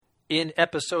In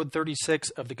episode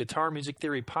 36 of the Guitar Music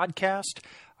Theory podcast,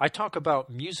 I talk about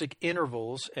music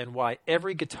intervals and why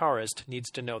every guitarist needs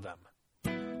to know them.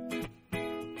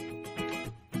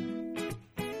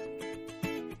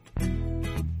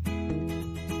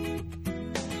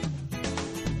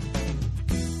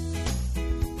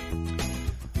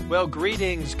 Well,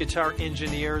 greetings, guitar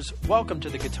engineers. Welcome to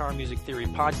the Guitar Music Theory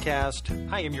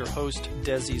podcast. I am your host,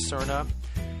 Desi Cerna.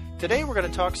 Today we're going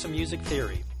to talk some music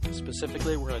theory.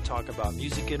 Specifically, we're going to talk about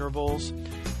music intervals.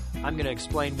 I'm going to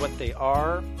explain what they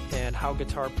are and how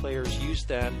guitar players use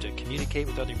them to communicate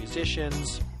with other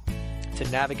musicians, to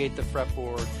navigate the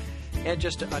fretboard, and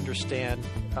just to understand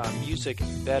music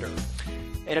better.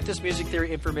 And if this music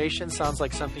theory information sounds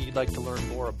like something you'd like to learn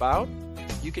more about,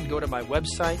 you can go to my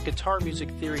website,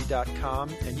 guitarmusictheory.com,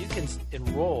 and you can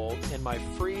enroll in my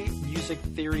free music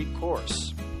theory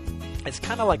course. It's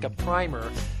kind of like a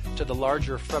primer to the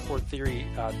larger fretboard theory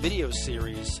video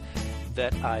series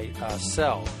that I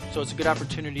sell. So it's a good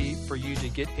opportunity for you to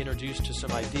get introduced to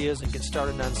some ideas and get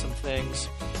started on some things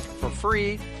for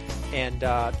free. And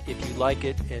if you like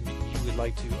it and you would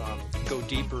like to go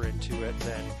deeper into it,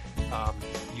 then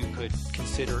you could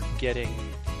consider getting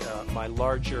my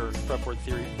larger fretboard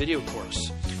theory video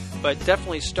course. But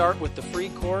definitely start with the free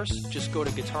course. Just go to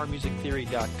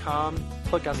guitarmusictheory.com,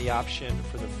 click on the option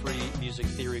for the free music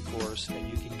theory course, and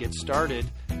you can get started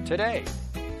today.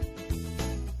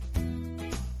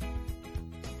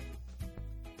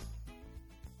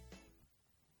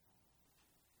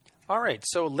 All right,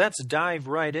 so let's dive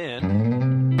right in.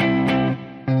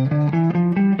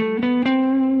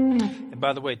 And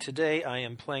by the way, today I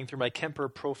am playing through my Kemper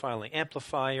profiling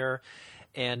amplifier.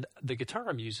 And the guitar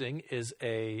I'm using is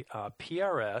a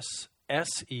PRS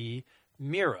SE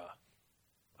Mira.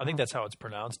 I think that's how it's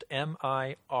pronounced,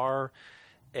 M-I-R-A.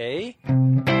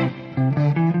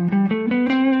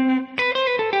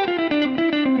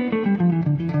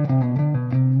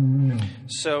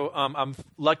 So I'm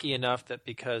lucky enough that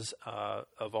because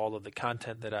of all of the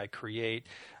content that I create,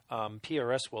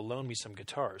 PRS will loan me some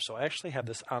guitars. So I actually have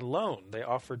this on loan. They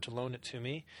offered to loan it to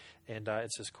me, and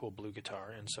it's this cool blue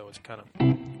guitar. And so it's kind of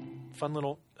fun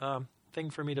little thing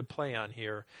for me to play on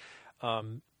here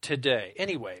today.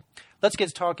 Anyway, let's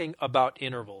get talking about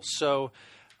intervals. So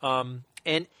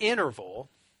an interval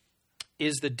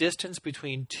is the distance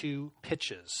between two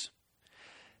pitches.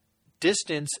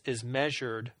 Distance is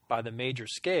measured by the major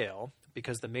scale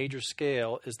because the major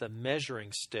scale is the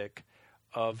measuring stick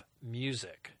of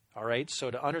music. All right, so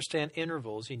to understand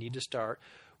intervals, you need to start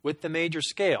with the major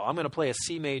scale. I'm going to play a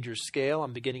C major scale.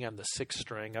 I'm beginning on the 6th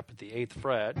string up at the 8th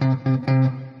fret.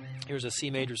 Here's a C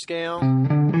major scale.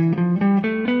 And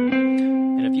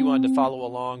if you wanted to follow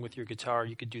along with your guitar,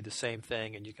 you could do the same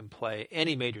thing, and you can play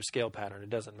any major scale pattern. It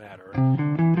doesn't matter.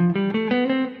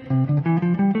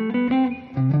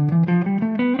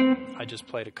 I just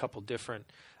played a couple different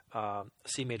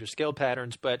C major scale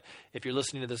patterns, but if you're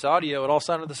listening to this audio, it all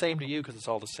sounded the same to you because it's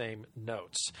all the same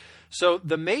notes. So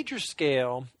the major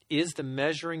scale is the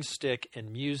measuring stick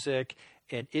in music,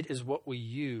 and it is what we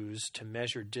use to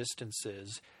measure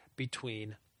distances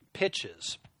between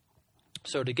pitches.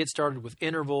 So to get started with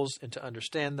intervals and to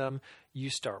understand them,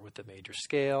 you start with the major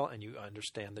scale and you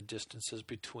understand the distances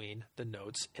between the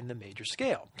notes in the major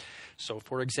scale. So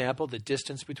for example, the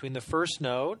distance between the first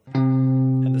note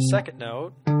and the second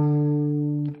note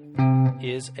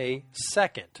is a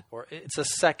second, or it's a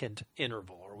second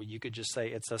interval, or you could just say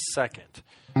it's a second.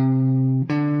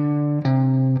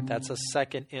 That's a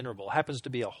second interval. It happens to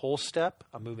be a whole step.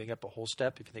 I'm moving up a whole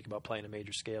step. If you think about playing a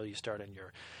major scale, you start in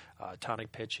your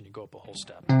tonic pitch and you go up a whole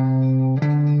step.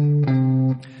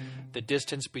 The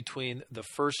distance between the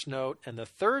first note and the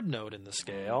third note in the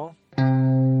scale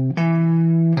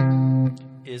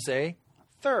is a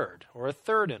third, or a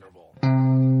third interval.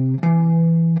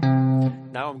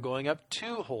 Now I'm going up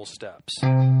 2 whole steps.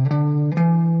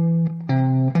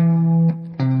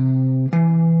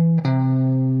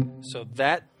 So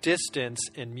that distance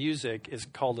in music is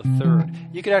called a third.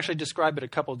 You could actually describe it a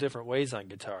couple different ways on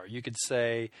guitar. You could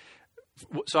say,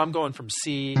 so I'm going from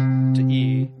C to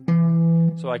E.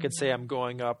 So I could say I'm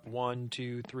going up 1,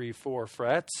 2, 3, 4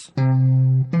 frets.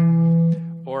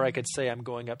 Or I could say I'm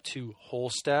going up 2 whole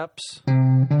steps. A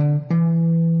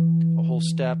whole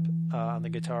step on the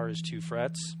guitar is 2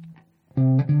 frets.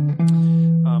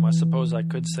 I suppose I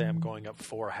could say I'm going up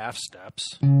 4 half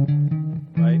steps,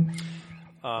 right?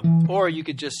 Or you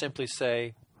could just simply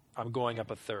say, I'm going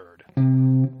up a third.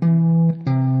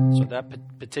 So that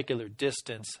particular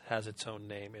distance has its own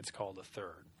name. It's called a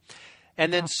third.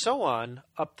 And then so on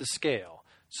up the scale.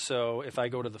 So if I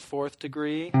go to the 4th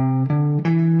degree,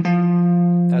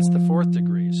 that's the 4th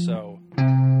degree. So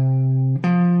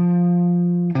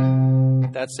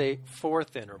That's a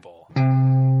fourth interval.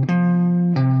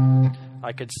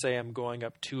 I could say I'm going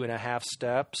up 2.5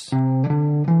 steps,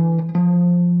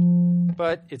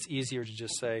 but it's easier to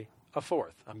just say a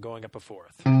fourth. I'm going up a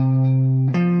fourth. All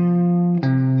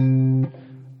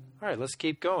right, let's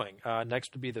keep going.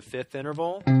 Next would be the fifth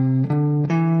interval.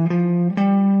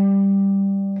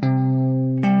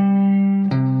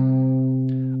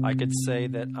 I could say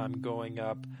that I'm going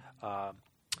up,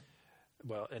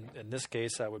 in this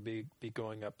case, I would be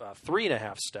going up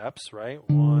 3.5 steps, right?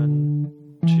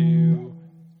 1, 2,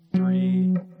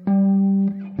 3,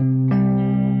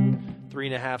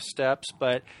 3.5 steps.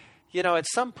 But, at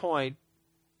some point,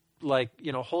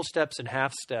 whole steps and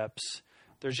half steps,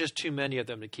 there's just too many of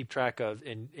them to keep track of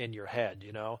in your head,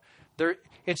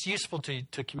 It's useful to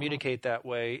communicate that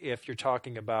way if you're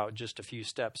talking about just a few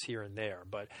steps here and there.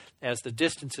 But as the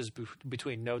distances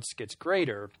between notes gets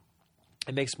greater,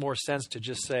 it makes more sense to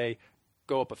just say,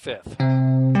 go up a fifth,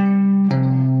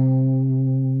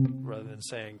 rather than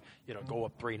saying, go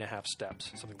up 3.5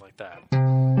 steps, something like that.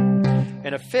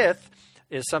 And a fifth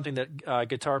is something that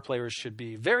guitar players should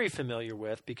be very familiar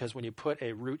with, because when you put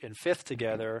a root and fifth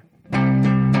together,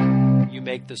 you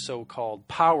make the so-called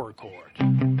power chord.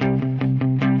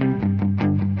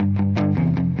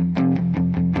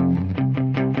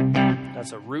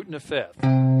 That's a root and a fifth.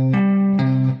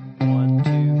 1,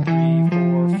 2, 3,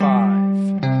 4,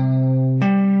 5.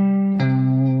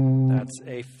 That's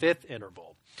a fifth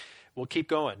interval. We'll keep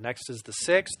going. Next is the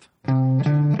sixth. 2, 3,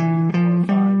 4,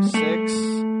 5, 6.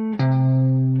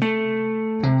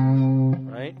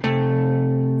 Right?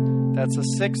 That's a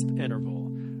sixth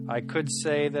interval. I could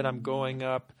say that I'm going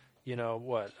up,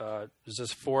 is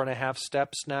this 4.5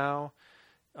 steps now?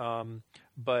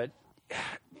 But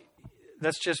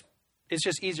it's just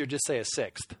easier to say a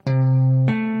sixth.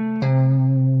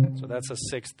 So that's a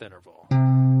sixth interval.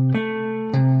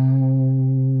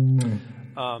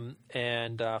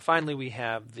 And finally, we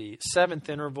have the seventh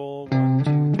interval. 1,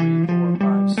 2, 3, 4,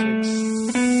 5, 6,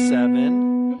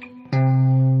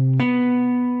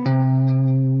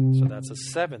 7. So that's a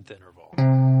seventh interval.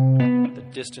 The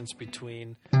distance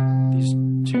between these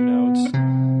two notes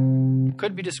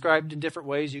could be described in different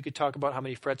ways. You could talk about how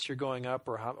many frets you're going up,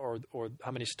 or how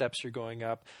many steps you're going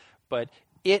up, but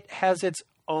it has its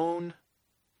own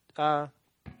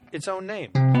name.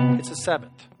 It's a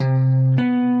seventh.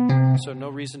 So no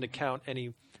reason to count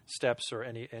any steps or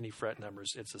any fret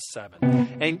numbers. It's a seventh.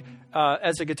 And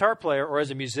as a guitar player, or as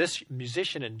a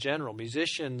musician in general,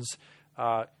 musicians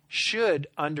should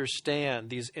understand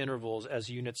these intervals as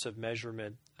units of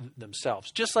measurement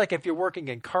themselves. Just like if you're working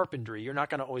in carpentry, you're not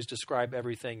going to always describe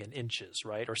everything in inches,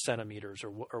 right, or centimeters,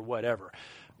 or whatever.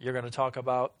 You're going to talk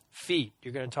about feet.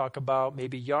 You're going to talk about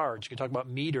maybe yards. You can talk about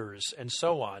meters, and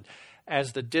so on.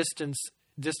 As the distances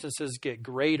get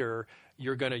greater,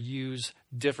 you're going to use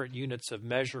different units of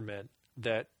measurement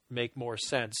that make more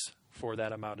sense for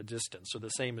that amount of distance. So the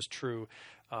same is true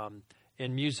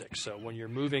in music. So when you're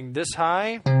moving this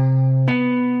high,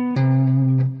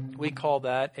 we call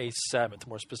that a seventh.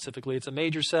 More specifically, it's a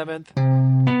major seventh.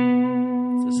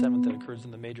 It's a seventh that occurs in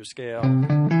the major scale.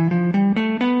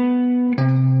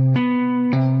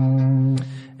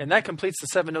 And that completes the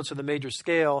 7 notes of the major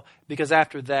scale, because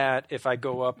after that, if I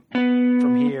go up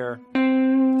from here,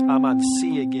 I'm on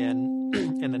C again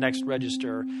in the next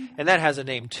register. And that has a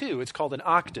name too. It's called an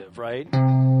octave, right?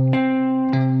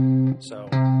 So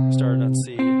started on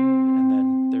C, and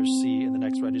then there's C in the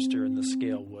next register, and the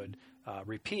scale would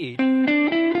repeat in the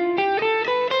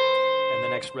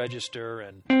next register.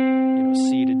 And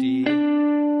C to D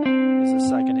is the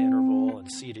second interval,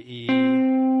 and C to E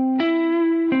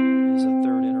is a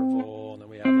third interval, and then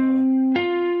we have a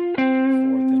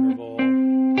fourth interval,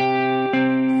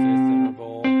 fifth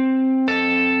interval,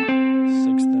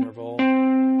 sixth interval,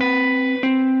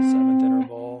 seventh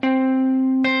interval,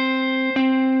 and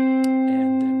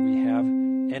then we have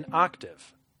an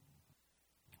octave.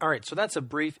 All right, so that's a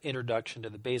brief introduction to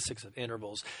the basics of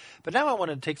intervals. But now I want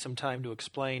to take some time to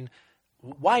explain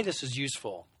why this is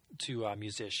useful to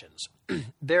musicians.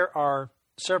 There are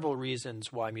several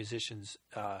reasons why musicians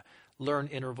learn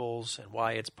intervals and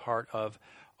why it's part of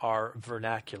our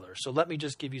vernacular. So let me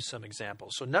just give you some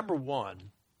examples. So number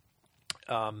one,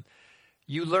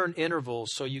 you learn intervals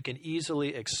so you can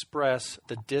easily express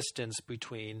the distance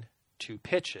between two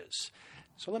pitches.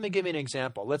 So let me give you an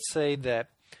example. Let's say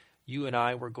that you and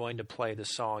I were going to play the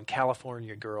song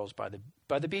California Girls by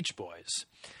the Beach Boys.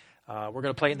 We're going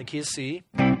to play it in the key of C.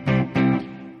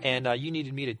 And you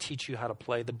needed me to teach you how to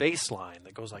play the bass line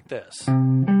that goes like this.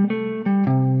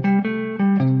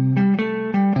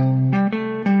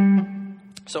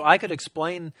 So I could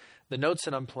explain the notes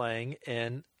that I'm playing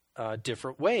in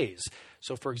different ways.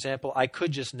 So, for example, I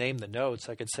could just name the notes.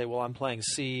 I could say, well, I'm playing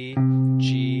C,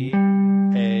 G,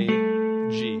 A,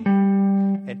 G.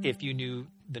 And if you knew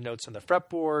the notes on the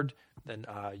fretboard, then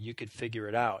you could figure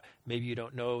it out. Maybe you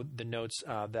don't know the notes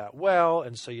that well,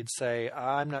 and so you'd say,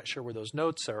 I'm not sure where those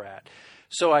notes are at.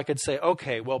 So I could say,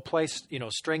 okay, well, play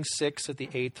string 6 at the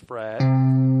 8th fret,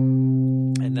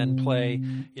 and then play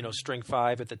string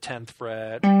 5 at the 10th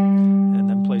fret, and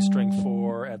then play string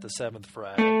 4 at the 7th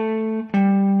fret.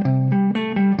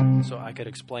 So I could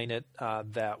explain it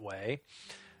that way.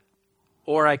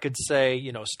 Or I could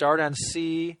say, start on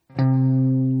C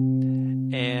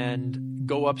and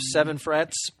go up 7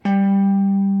 frets,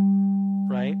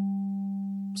 right?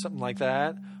 Something like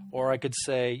that. Or I could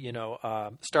say,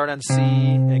 start on C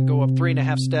and go up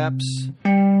 3.5 steps.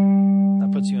 That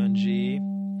puts you on G.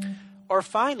 Or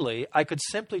finally, I could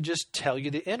simply just tell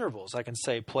you the intervals. I can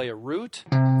say play a root,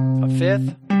 a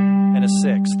fifth, and a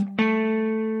sixth.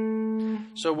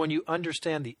 So when you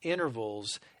understand the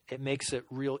intervals, it makes it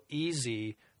real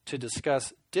easy to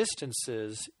discuss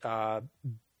distances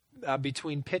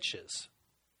between pitches.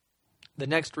 The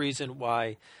next reason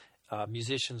why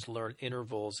musicians learn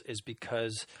intervals is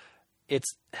because it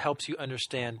helps you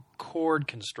understand chord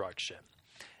construction.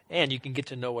 And you can get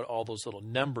to know what all those little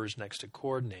numbers next to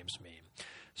chord names mean.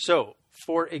 So,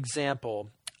 for example,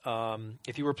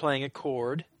 if you were playing a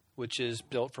chord, which is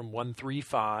built from 1, 3,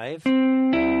 5,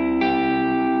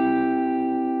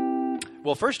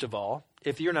 well, first of all,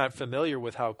 if you're not familiar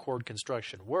with how chord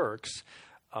construction works,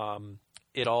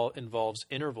 it all involves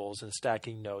intervals and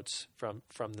stacking notes from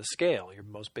the scale. Your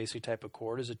most basic type of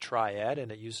chord is a triad,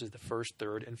 and it uses the first,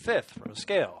 third, and fifth from a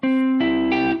scale.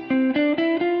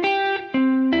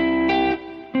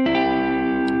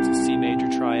 It's a C major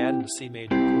triad and a C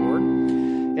major chord.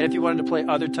 And if you wanted to play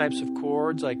other types of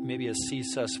chords, like maybe a C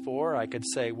sus4, I could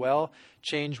say, well,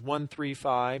 change 1, 3,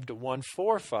 5 to 1,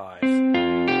 4, 5.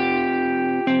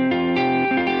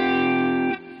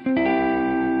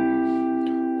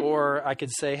 Or I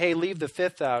could say, hey, leave the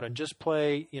fifth out and just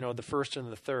play, the first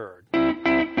and the third.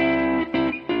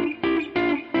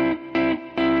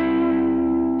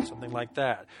 Something like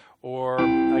that. Or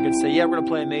I could say, yeah, we're going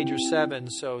to play a major 7,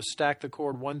 so stack the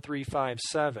chord 1, 3, 5,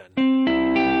 7.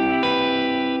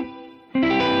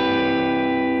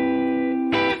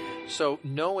 So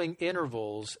knowing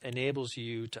intervals enables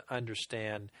you to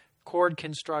understand chord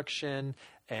construction,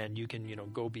 and you can,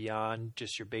 go beyond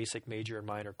just your basic major and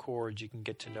minor chords. You can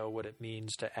get to know what it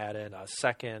means to add in a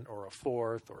second or a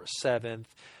fourth or a seventh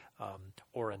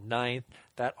or a ninth.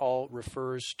 That all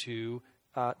refers to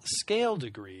scale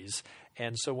degrees.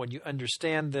 And so when you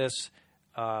understand this,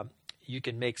 you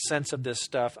can make sense of this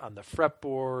stuff on the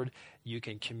fretboard. You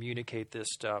can communicate this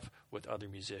stuff with other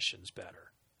musicians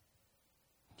better.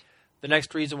 The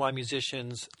next reason why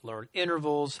musicians learn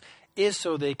intervals is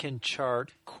so they can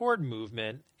chart chord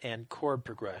movement and chord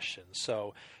progression.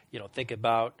 So, think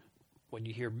about when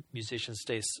you hear musicians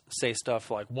say stuff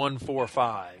like 1, 4,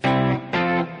 5,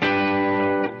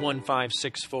 1, 5,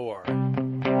 6, 4.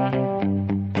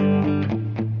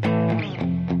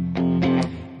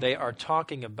 They are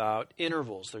talking about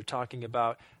intervals. They're talking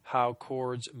about how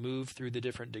chords move through the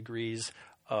different degrees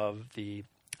of the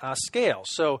scale.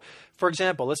 So, for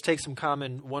example, let's take some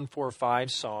common 1, 4,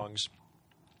 5 songs.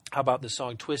 How about the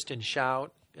song Twist and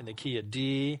Shout in the key of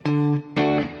D?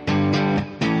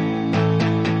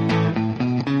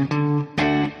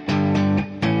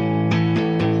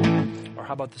 Or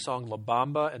how about the song La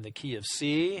Bamba in the key of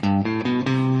C?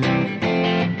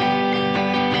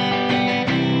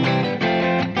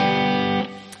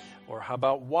 Or how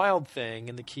about Wild Thing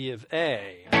in the key of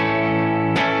A?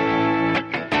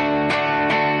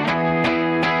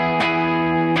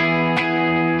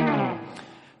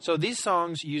 So these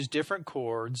songs use different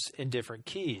chords in different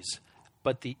keys,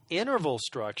 but the interval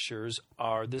structures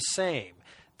are the same.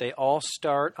 They all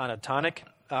start on a tonic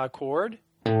chord,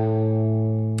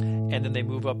 and then they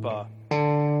move up a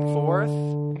fourth,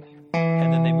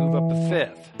 and then they move up a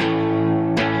fifth.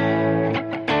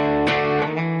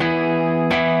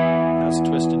 That's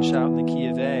Twist and Shout in the key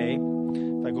of A.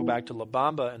 If I go back to La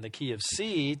Bamba in the key of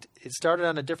C, it started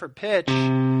on a different pitch,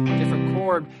 different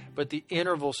chord, but the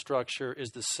interval structure is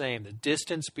the same. The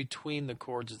distance between the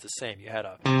chords is the same. You had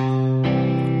a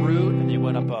root, and you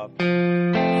went up a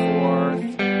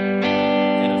fourth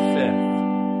and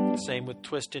a fifth. Same with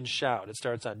Twist and Shout. It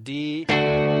starts on D,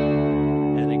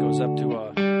 and it goes up to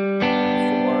a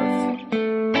fourth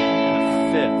and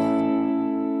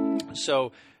a fifth.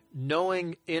 So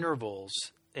knowing intervals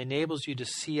enables you to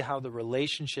see how the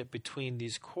relationship between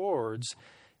these chords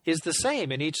is the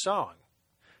same in each song.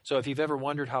 So if you've ever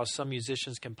wondered how some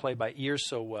musicians can play by ear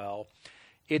so well,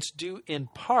 it's due in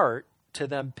part to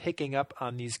them picking up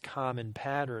on these common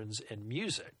patterns in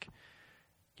music.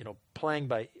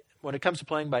 When it comes to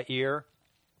playing by ear,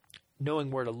 knowing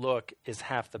where to look is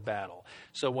half the battle.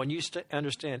 So when you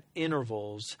understand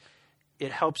intervals,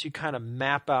 it helps you kind of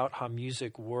map out how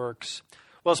music works.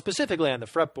 Well, specifically on the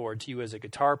fretboard to you as a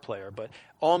guitar player, but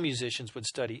all musicians would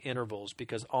study intervals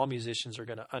because all musicians are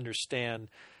going to understand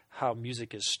how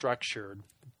music is structured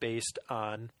based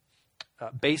on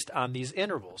these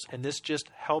intervals. And this just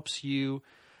helps you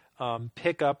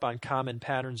pick up on common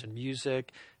patterns in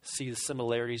music, see the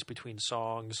similarities between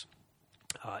songs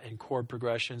and chord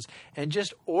progressions, and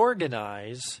just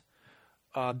organize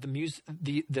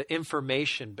the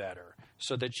information better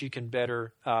so that you can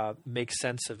better make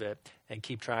sense of it and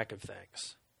keep track of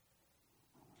things.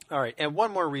 All right, and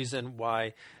one more reason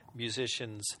why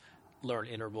musicians learn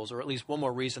intervals, or at least one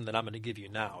more reason that I'm going to give you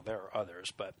now. There are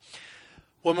others, but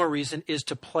one more reason is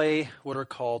to play what are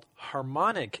called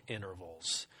harmonic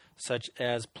intervals, such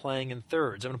as playing in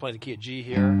thirds. I'm going to play the key of G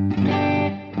here.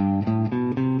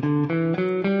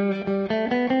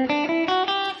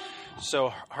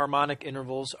 So harmonic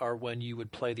intervals are when you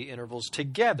would play the intervals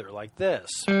together like this.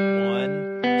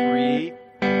 1, 3.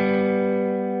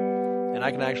 And I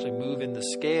can actually move in the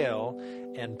scale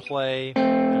and play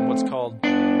in what's called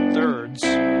thirds.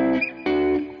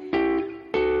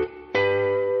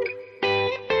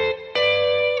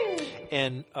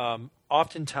 And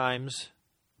oftentimes,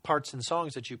 parts and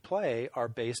songs that you play are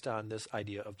based on this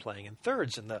idea of playing in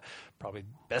thirds. And the probably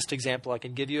best example I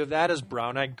can give you of that is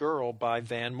Brown Eyed Girl by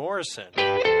Van Morrison.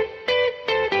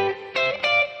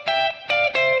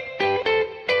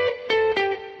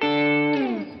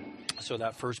 So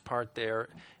that first part there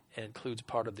includes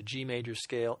part of the G major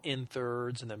scale in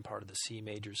thirds and then part of the C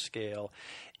major scale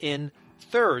in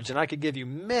thirds. And I could give you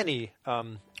many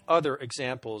other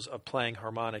examples of playing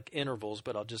harmonic intervals,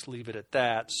 but I'll just leave it at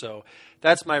that. So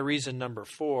that's my reason number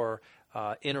 4.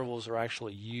 Intervals are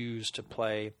actually used to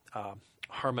play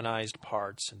harmonized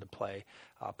parts and to play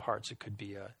parts. It could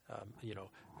be a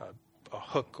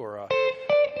hook or a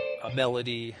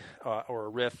melody or a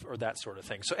riff or that sort of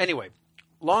thing. So anyway,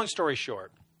 long story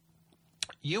short,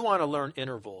 you want to learn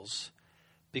intervals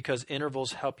because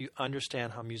intervals help you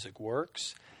understand how music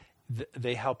works.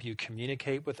 They help you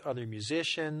communicate with other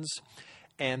musicians,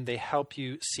 and they help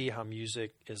you see how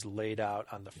music is laid out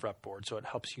on the fretboard. So it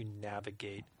helps you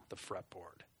navigate the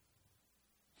fretboard.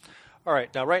 All right,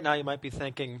 now right now you might be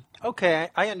thinking,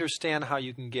 okay, I understand how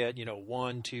you can get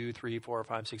 1, 2, 3, 4,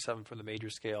 5, 6, 7 from the major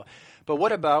scale, but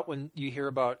what about when you hear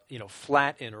about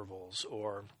flat intervals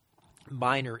or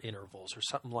minor intervals or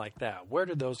something like that? Where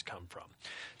did those come from?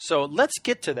 So let's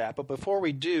get to that, but before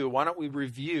we do, why don't we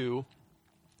review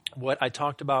what I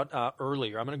talked about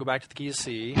earlier. I'm going to go back to the key of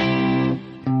C.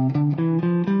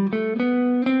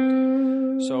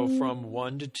 So from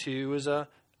 1 to 2 is a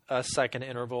second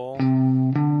interval.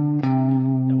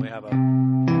 Then we have a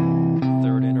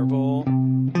third interval,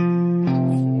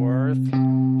 fourth,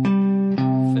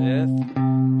 fifth,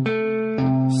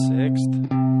 sixth,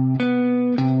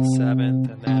 seventh,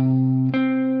 and then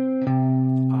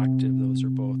octave. Those are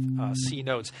both C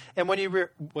notes. And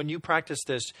when you practice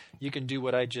this, you can do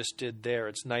what I just did there.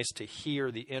 It's nice to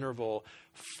hear the interval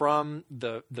from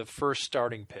the first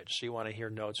starting pitch. So you want to hear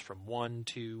notes from 1,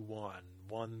 2, 1,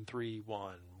 1, 3,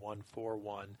 1, 1, 4,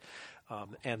 1,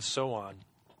 and so on.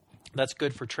 That's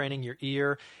good for training your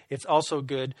ear. It's also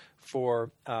good for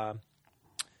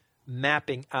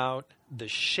mapping out the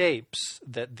shapes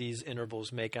that these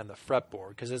intervals make on the fretboard.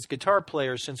 Because as guitar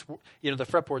players, since the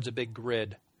fretboard's a big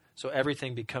grid, so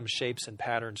everything becomes shapes and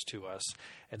patterns to us.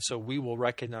 And so we will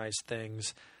recognize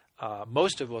things,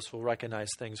 most of us will recognize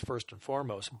things first and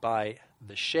foremost by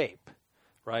the shape,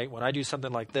 right? When I do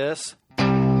something like this,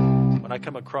 when I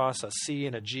come across a C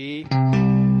and a G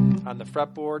on the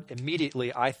fretboard,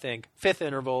 immediately I think fifth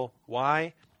interval.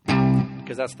 Why?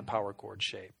 Because that's the power chord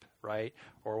shape, right?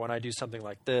 Or when I do something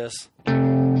like this,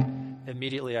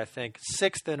 immediately I think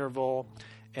sixth interval,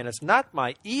 and it's not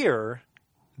my ear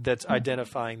that's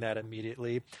identifying that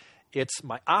immediately. It's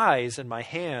my eyes and my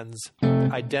hands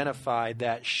identify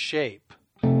that shape.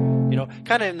 Kind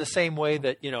of in the same way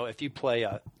that, if you play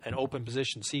an open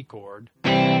position C chord,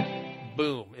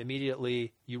 boom,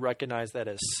 immediately you recognize that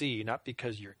as C, not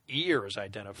because your ear is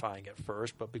identifying it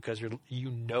first, but because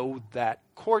you know that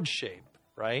chord shape,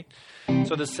 right?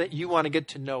 So you want to get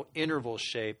to know interval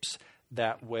shapes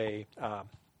that way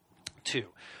too.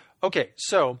 Okay,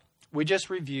 so we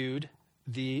just reviewed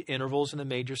the intervals in the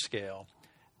major scale.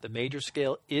 The major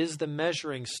scale is the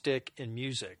measuring stick in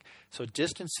music. So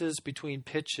distances between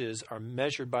pitches are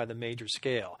measured by the major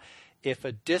scale. If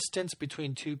a distance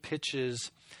between two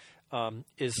pitches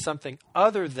is something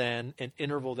other than an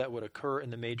interval that would occur in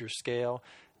the major scale,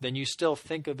 then you still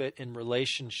think of it in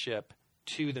relationship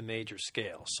to the major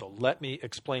scale. So let me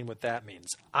explain what that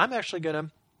means. I'm actually going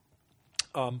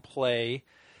to play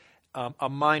a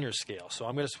minor scale. So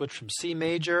I'm going to switch from C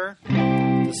major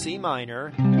to C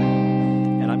minor,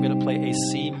 and I'm going to play a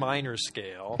C minor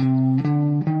scale.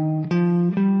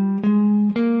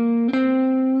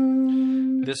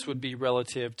 This would be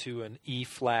relative to an E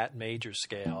flat major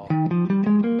scale,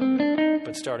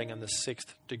 but starting on the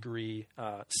 6th degree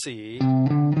C.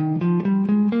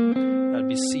 That'd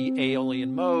be C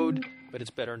Aeolian mode, but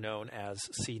it's better known as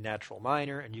C natural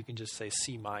minor, and you can just say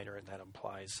C minor, and that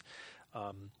implies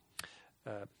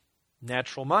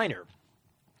natural minor.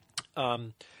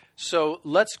 So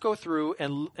let's go through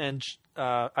and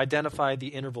identify the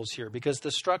intervals here, because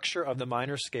the structure of the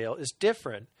minor scale is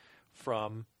different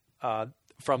from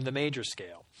the major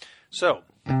scale. So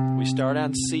we start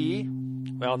on C.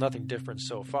 Well, nothing different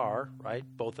so far, right?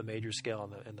 Both the major scale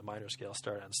and the minor scale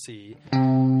start on C.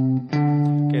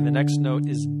 Okay, the next note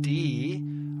is D.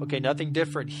 Okay, nothing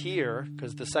different here,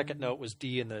 because the second note was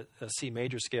D in the C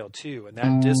major scale too, and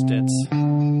that distance,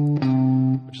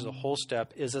 which is a whole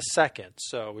step, is a second.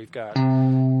 So we've got,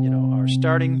 our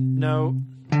starting note,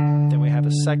 then we have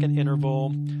a second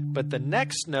interval, but the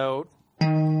next note,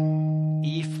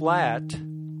 E flat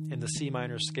in the C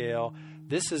minor scale,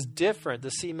 this is different.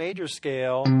 The C major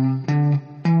scale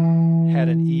had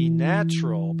an E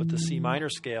natural, but the C minor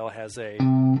scale has a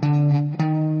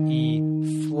E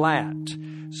flat.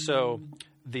 So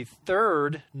the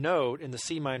third note in the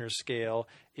C minor scale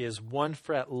is 1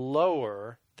 fret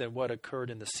lower than what occurred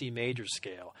in the C major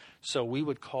scale. So we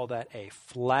would call that a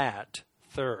flat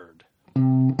third.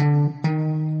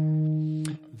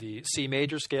 The C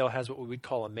major scale has what we would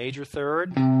call a major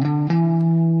third,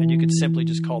 and you could simply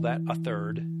just call that a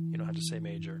third. You don't have to say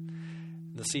major.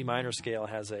 The C minor scale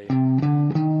has a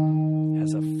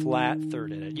flat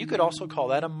third in it. You could also call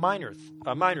that a minor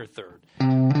third.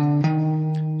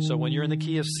 So when you're in the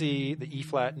key of C, the E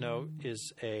flat note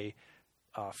is a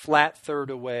flat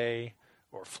third away,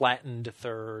 or flattened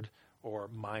third, or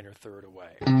minor third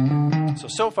away.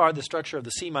 So far the structure of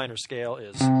the C minor scale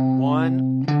is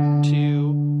 1,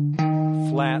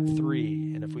 2, flat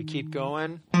 3. And if we keep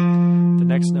going, the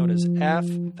next note is F.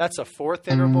 That's a fourth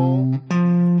interval,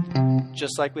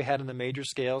 just like we had in the major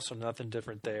scale, so nothing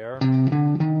different there.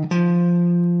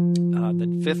 The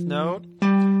fifth note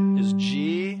is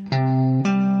G.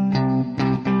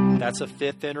 That's a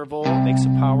fifth interval. It makes a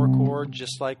power chord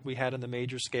just like we had in the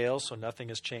major scale, so nothing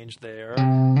has changed there.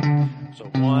 So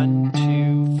 1,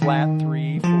 2, flat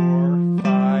 3, 4,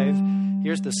 5.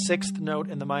 Here's the sixth note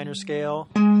in the minor scale.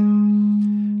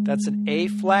 That's an A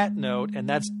flat note, and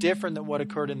that's different than what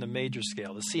occurred in the major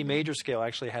scale. The C major scale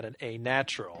actually had an A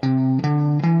natural.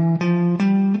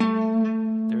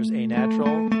 There's A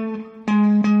natural.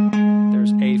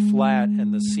 There's A flat,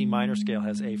 and the C minor scale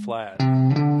has A flat.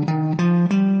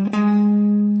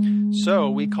 So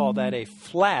we call that a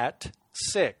flat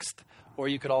sixth, or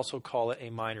you could also call it a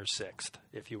minor sixth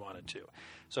if you wanted to.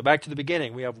 So back to the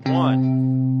beginning, we have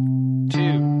 1,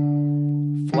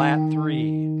 2, flat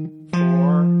 3,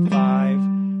 4,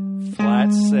 5,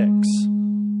 flat 6.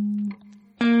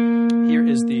 Here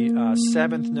is the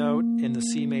seventh note in the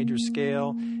C major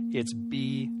scale. It's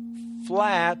B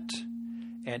flat,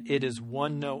 and it is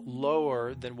one note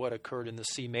lower than what occurred in the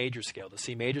C major scale. The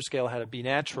C major scale had a B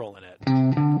natural in it.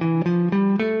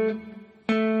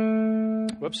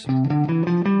 Whoops. There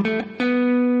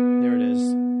it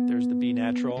is. There's the B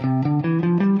natural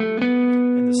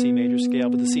in the C major scale,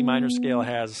 but the C minor scale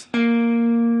has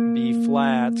B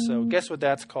flat. So guess what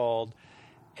that's called?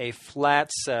 A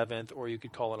flat seventh, or you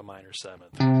could call it a minor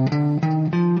seventh.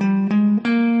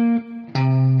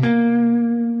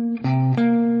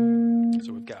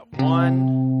 So we've got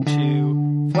 1,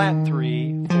 2, flat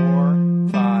 3, 4,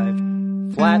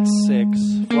 5, flat 6,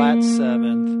 flat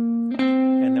seventh,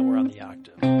 and then we're on the octave.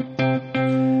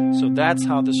 So that's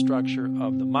how the structure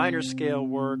of the minor scale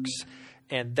works,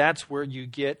 and that's where you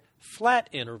get flat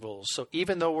intervals. So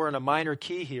even though we're in a minor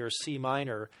key here, C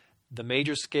minor, the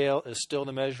major scale is still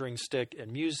the measuring stick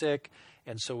in music,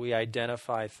 and so we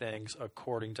identify things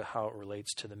according to how it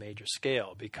relates to the major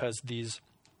scale. Because these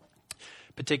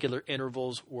particular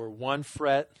intervals were 1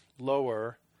 fret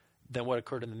lower than what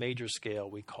occurred in the major scale,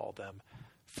 we call them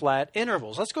flat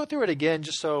intervals. Let's go through it again,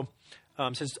 just so,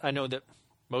 since I know that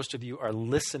most of you are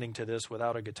listening to this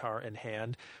without a guitar in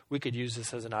hand. We could use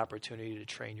this as an opportunity to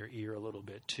train your ear a little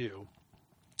bit too.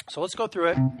 So let's go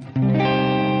through it.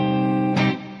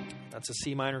 That's a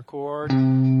C minor chord.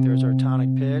 There's our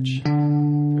tonic pitch.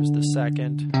 There's the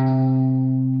second.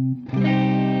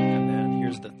 And then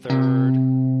here's the third.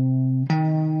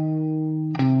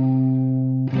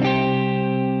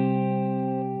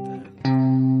 Then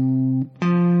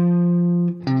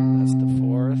that's the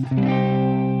fourth.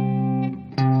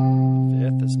 The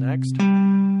fifth is next.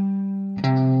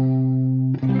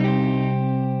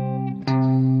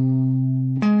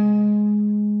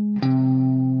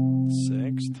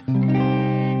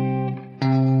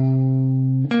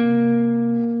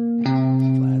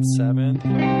 Seventh,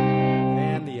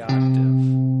 and the octave.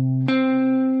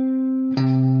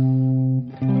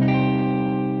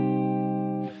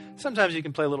 Sometimes you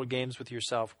can play little games with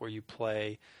yourself where you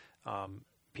play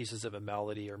pieces of a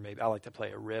melody, or maybe I like to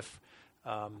play a riff,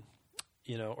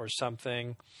 or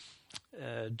something,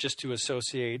 just to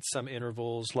associate some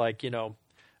intervals, like,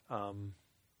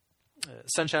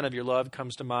 Sunshine of Your Love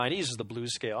comes to mind. He uses the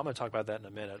blues scale. I'm going to talk about that in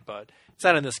a minute, but it's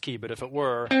not in this key, but if it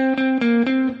were,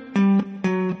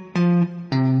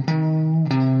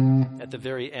 at the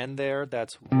very end there,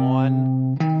 that's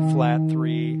 1, flat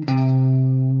 3,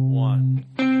 1.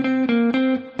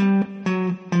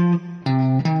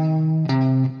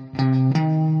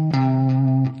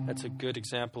 That's a good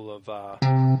example of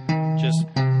just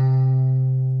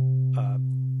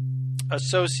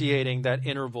associating that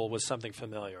interval with something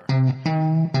familiar.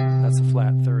 That's a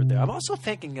flat third there. I'm also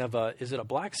thinking of is it a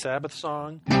Black Sabbath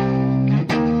song?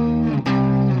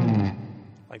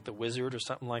 Like The Wizard or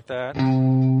something like that.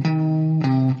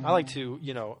 I like to,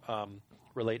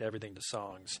 relate everything to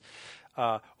songs.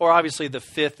 Or obviously the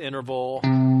fifth interval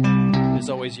is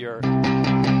always your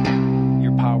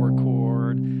power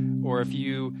chord. Or if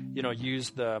you, use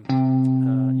the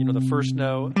first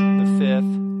note, the fifth,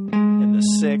 and the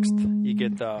sixth, you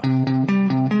get a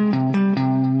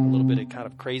little bit of kind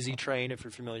of Crazy Train, if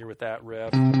you're familiar with that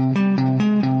riff.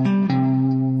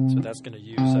 So that's going to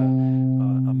use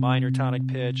a minor tonic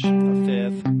pitch, a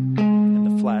fifth, and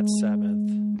the flat seventh,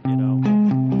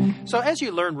 So as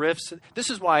you learn riffs, this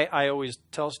is why I always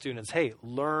tell students, hey,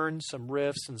 learn some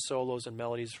riffs and solos and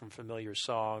melodies from familiar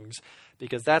songs,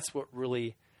 because that's what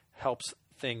really helps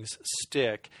things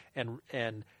stick.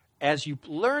 And as you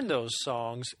learn those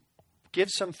songs, give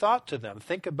some thought to them.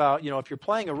 Think about, if you're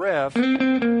playing a riff,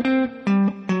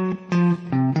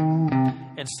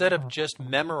 instead of just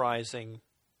memorizing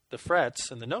the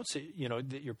frets and the notes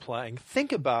that you're playing,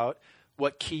 think about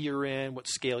what key you're in, what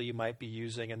scale you might be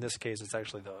using. In this case, it's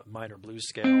actually the minor blues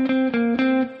scale.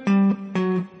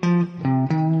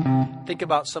 Think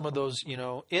about some of those,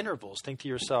 intervals. Think to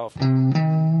yourself,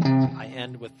 I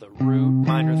end with the root,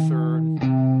 minor third,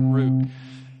 root.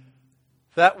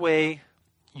 That way,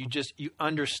 you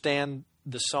understand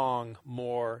the song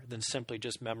more than simply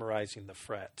just memorizing the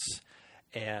frets.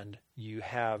 And you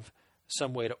have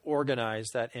some way to organize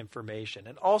that information.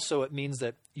 And also it means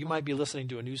that you might be listening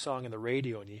to a new song in the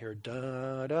radio and you hear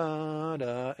da da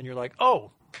da, and you're like,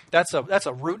 oh, that's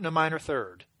a root and a minor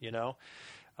third. You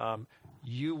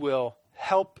will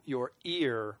help your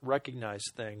ear recognize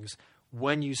things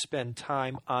when you spend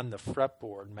time on the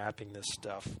fretboard mapping this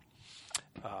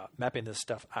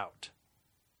stuff out.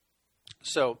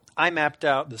 So I mapped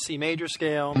out the C major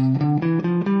scale.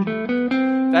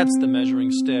 That's the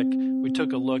measuring stick. We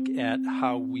took a look at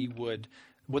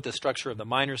what the structure of the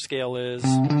minor scale is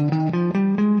in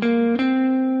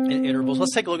intervals.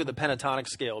 Let's take a look at the pentatonic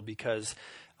scale, because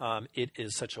it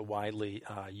is such a widely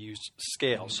used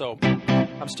scale. So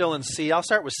I'm still in C. I'll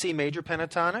start with C major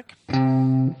pentatonic.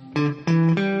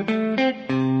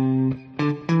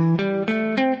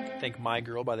 Think My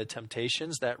Girl by the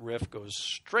Temptations. That riff goes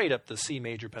straight up the C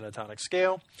major pentatonic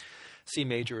scale. C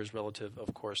major is relative,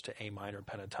 of course, to A minor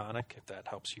pentatonic, if that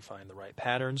helps you find the right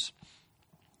patterns.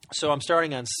 So I'm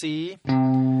starting on C.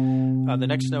 The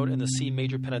next note in the C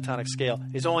major pentatonic scale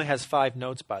only has 5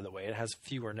 notes, by the way. It has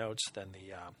fewer notes than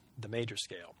the major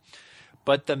scale.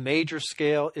 But the major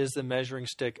scale is the measuring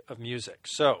stick of music.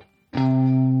 So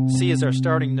C is our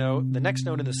starting note. The next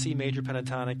note in the C major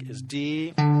pentatonic is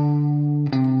D.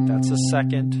 That's a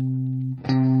second.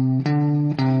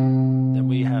 Then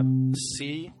we have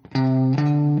C.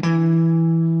 Then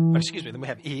we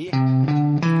have E.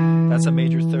 That's a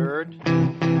major third.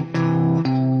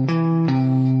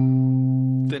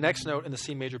 The next note in the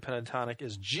C major pentatonic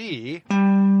is G.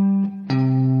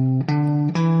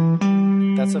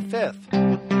 That's a fifth.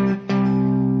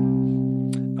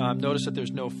 Notice that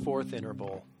there's no fourth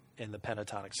interval in the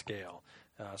pentatonic scale.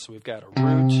 So we've got a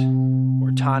root,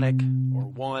 or tonic, or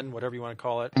 1, whatever you want to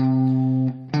call it,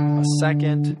 a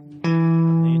second, a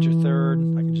major third,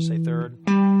 I can just say third,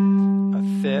 a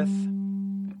fifth,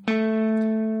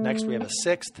 next we have a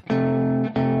sixth,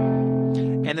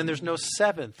 and then there's no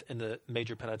seventh in the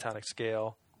major pentatonic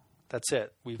scale. That's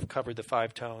it. We've covered the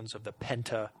 5 tones of the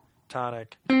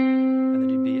pentatonic, and then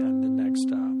you'd be on the next,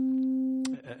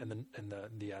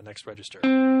 the next register.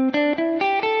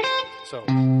 So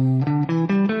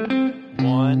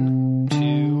 1,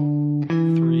 2,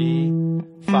 3,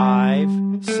 5,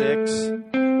 6,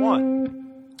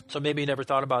 1. So maybe you never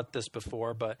thought about this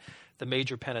before, but the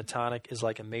major pentatonic is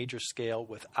like a major scale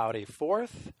without a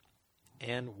fourth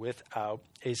and without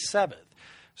a seventh.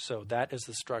 So that is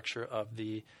the structure of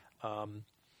the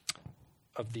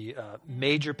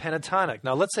major pentatonic.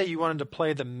 Now, let's say you wanted to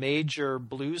play the major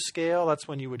blues scale. That's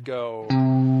when you would go.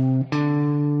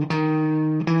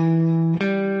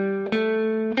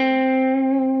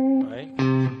 Right?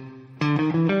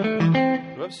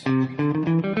 Whoops.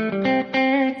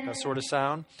 That sort of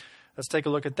sound. Let's take a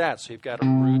look at that. So you've got a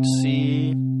root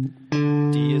C,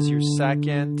 D is your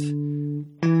second,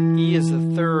 E is the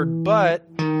third, but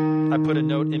I put a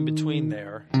note in between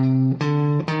there.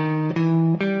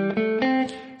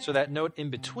 So that note in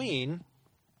between,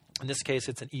 in this case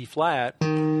it's an E flat,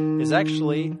 is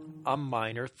actually a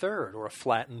minor third or a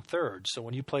flattened third. So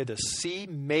when you play the C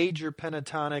major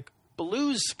pentatonic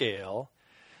blues scale,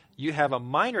 you have a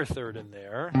minor third in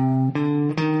there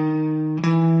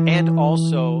and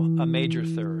also a major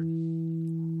third.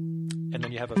 And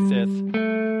then you have a fifth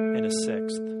and a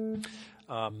sixth.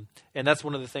 And that's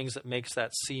one of the things that makes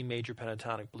that C major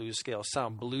pentatonic blues scale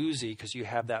sound bluesy, because you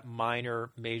have that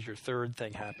minor major third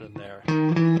thing happening there.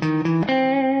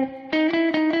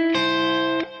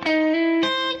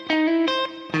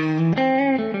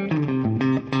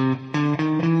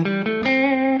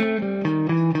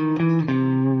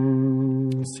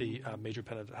 C major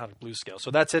pentatonic blues scale.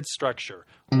 So that's its structure.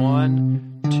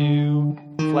 1, 2,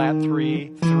 flat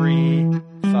 3, 3,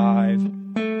 5,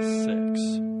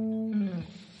 6.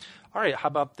 All right, how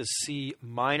about the C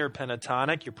minor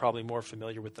pentatonic? You're probably more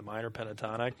familiar with the minor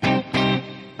pentatonic.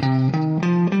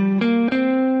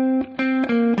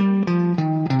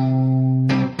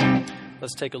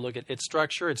 Let's take a look at its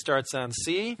structure. It starts on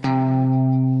C,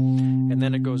 and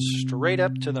then it goes straight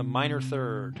up to the minor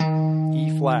third,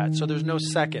 E flat. So there's no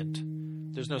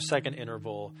second. There's no second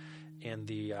interval in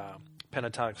the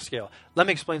pentatonic scale. Let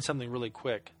me explain something really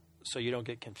quick so you don't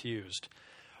get confused.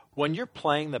 When you're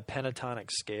playing the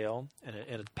pentatonic scale in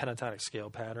a pentatonic scale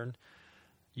pattern,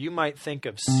 you might think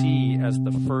of C as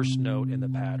the first note in the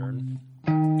pattern,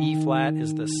 E flat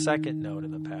is the second note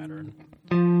in the pattern,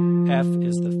 F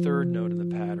is the third note in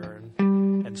the pattern,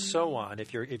 and so on.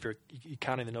 If you're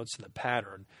counting the notes in the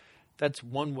pattern, that's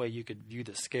one way you could view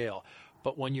the scale.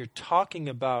 But when you're talking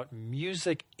about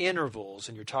music intervals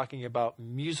and you're talking about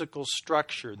musical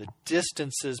structure, the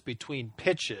distances between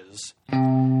pitches,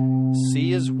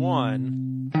 C is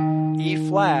 1, E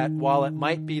flat, while it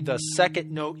might be the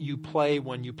second note you play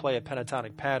when you play a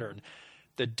pentatonic pattern,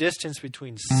 the distance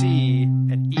between C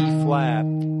and E flat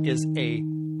is a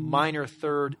minor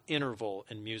third interval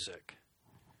in music.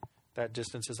 That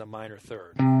distance is a minor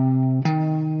third.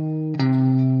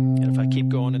 And if I keep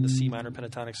going in the C minor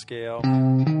pentatonic scale,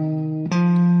 the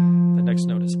next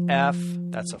note is F,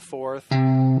 that's a fourth.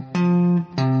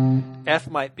 F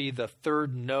might be the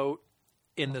third note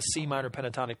in the C minor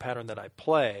pentatonic pattern that I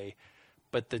play,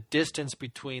 but the distance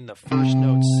between the first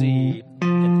note C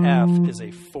and F is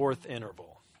a fourth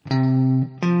interval. And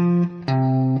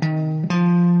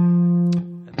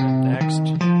then next,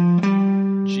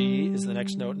 G is the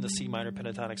next note in the C minor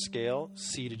pentatonic scale.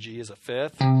 C to G is a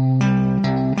fifth.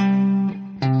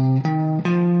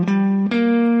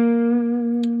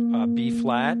 B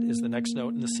flat is the next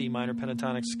note in the C minor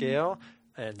pentatonic scale,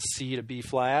 and C to B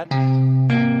flat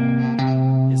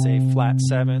is a flat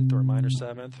seventh or minor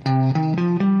seventh.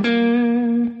 And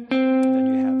then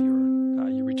you have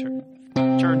you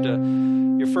return to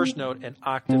your first note an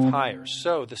octave higher.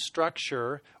 So the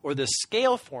structure or the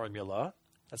scale formula,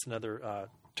 that's another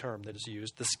term that is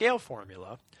used, the scale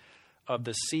formula of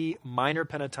the C minor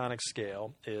pentatonic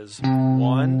scale is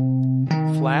 1,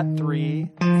 flat 3,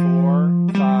 4,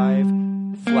 5,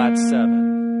 flat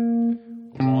 7.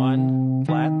 1,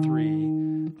 flat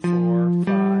 3, 4, 5,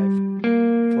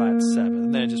 flat 7.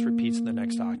 And then it just repeats in the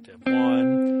next octave.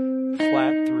 1,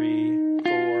 flat 3,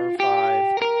 4,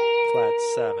 5, flat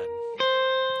 7,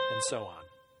 and so on.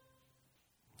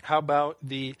 How about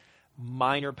the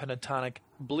minor pentatonic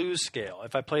blues scale?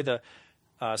 If I play the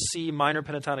C minor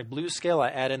pentatonic blues scale, I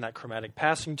add in that chromatic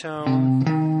passing tone.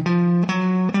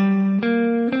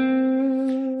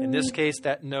 And In this case,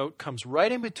 that note comes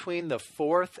right in between the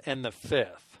fourth and the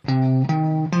fifth.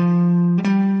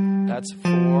 That's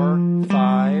 4,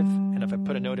 5, and if I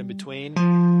put a note in between,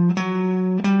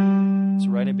 it's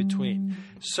right in between.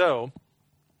 So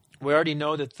we already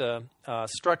know that the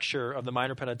structure of the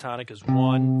minor pentatonic is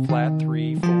 1, flat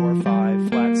 3, 4, 5,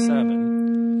 flat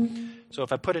 7. So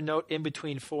if I put a note in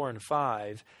between 4 and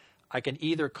 5, I can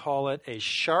either call it a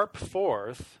sharp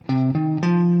fourth,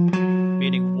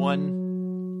 meaning one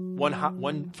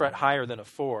fret higher than a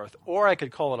fourth, or I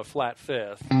could call it a flat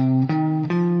fifth, meaning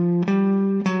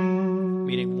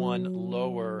one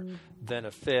lower than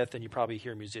a fifth, and you probably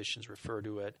hear musicians refer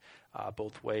to it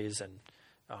both ways, and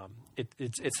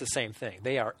it's the same thing.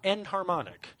 They are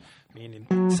enharmonic,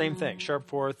 meaning same thing, sharp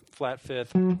fourth, flat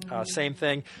fifth, same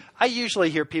thing. I usually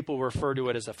hear people refer to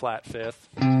it as a flat fifth.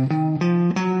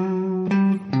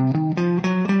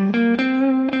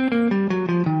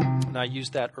 And I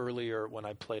used that earlier when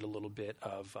I played a little bit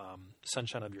of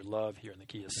Sunshine of Your Love here in the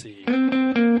key of C.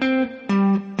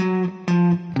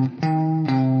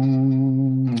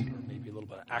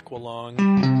 Aqualung,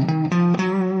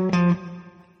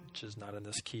 which is not in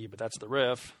this key, but that's the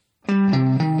riff.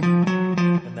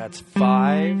 And that's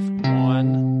 5,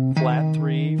 1, flat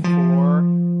 3, 4,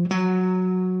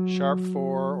 sharp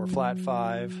 4, or flat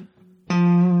 5,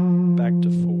 back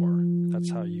to 4.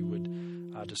 That's how you would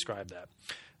describe that.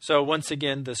 So once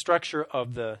again, the structure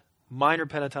of the minor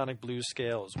pentatonic blues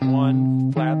scale is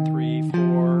 1, flat 3,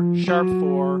 4, sharp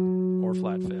 4, or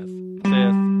flat 5th,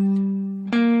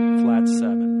 5th, flat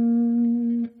 7.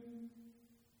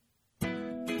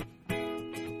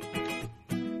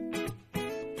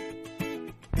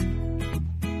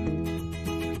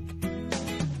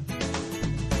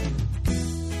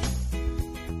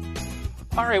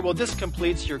 All right, well, this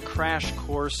completes your crash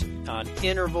course on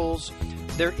intervals.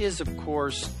 There is, of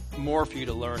course, more for you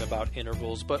to learn about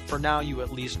intervals, but for now, you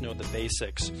at least know the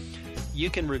basics. You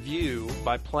can review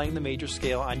by playing the major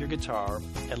scale on your guitar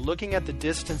and looking at the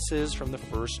distances from the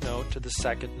first note to the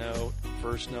second note,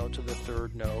 first note to the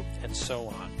third note, and so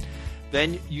on.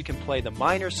 Then you can play the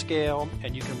minor scale,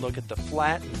 and you can look at the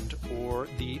flattened or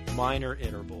the minor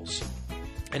intervals.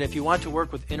 And if you want to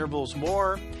work with intervals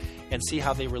more and see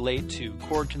how they relate to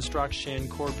chord construction,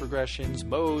 chord progressions,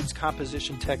 modes,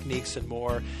 composition techniques, and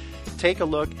more, take a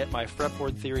look at my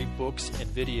fretboard theory books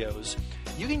and videos.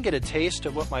 You can get a taste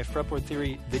of what my fretboard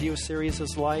theory video series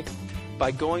is like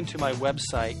by going to my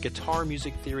website,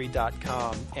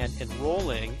 guitarmusictheory.com, and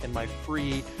enrolling in my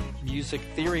free music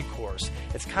theory course.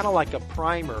 It's kind of like a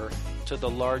primer to the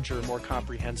larger, more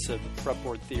comprehensive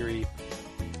fretboard theory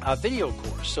video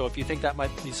course. So if you think that might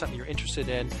be something you're interested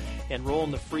in, enroll in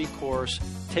the free course,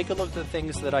 take a look at the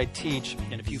things that I teach,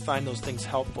 and if you find those things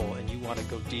helpful and you want to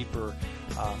go deeper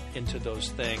into those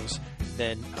things,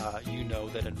 then you know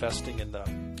that investing in the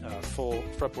full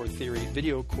fretboard theory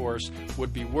video course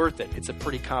would be worth it. It's a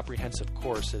pretty comprehensive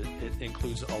course. It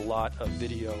includes a lot of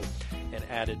video and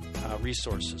added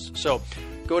resources. So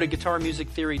go to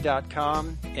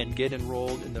guitarmusictheory.com and get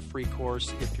enrolled in the free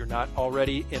course if you're not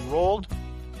already enrolled.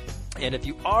 And if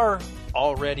you are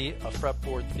already a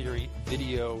fretboard theory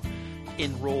video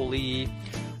enrollee,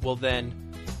 well then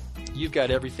you've got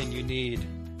everything you need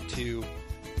to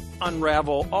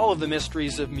unravel all of the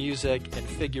mysteries of music and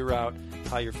figure out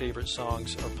how your favorite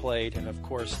songs are played. And of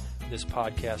course, this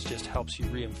podcast just helps you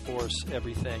reinforce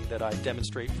everything that I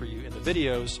demonstrate for you in the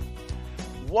videos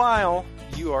while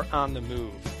you are on the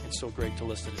move. It's so great to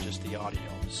listen to just the audio.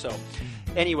 So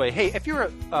anyway, hey, if you're a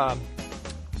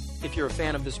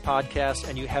fan of this podcast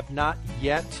and you have not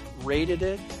yet rated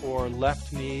it or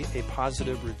left me a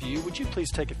positive review, would you please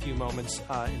take a few moments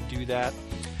and do that?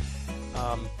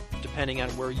 Depending on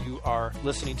where you are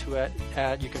listening to it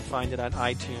at, you can find it on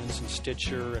iTunes and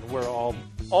Stitcher and where all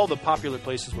the popular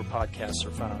places where podcasts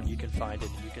are found. You can find it.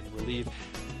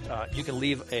 You can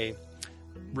leave a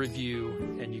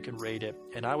review and you can rate it,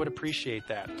 and I would appreciate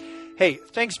that. Hey,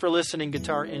 thanks for listening,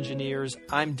 guitar engineers.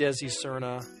 I'm Desi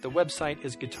Cerna. The website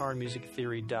is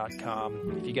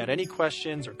guitarmusictheory.com. If you got any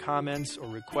questions or comments or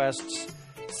requests,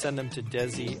 send them to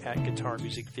Desi at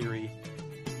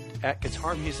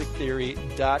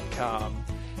guitarmusictheory.com.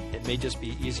 It may just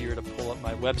be easier to pull up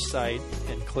my website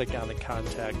and click on the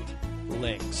contact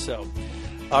link. So,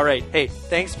 all right. Hey,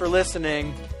 thanks for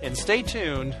listening, and stay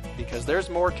tuned because there's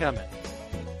more coming.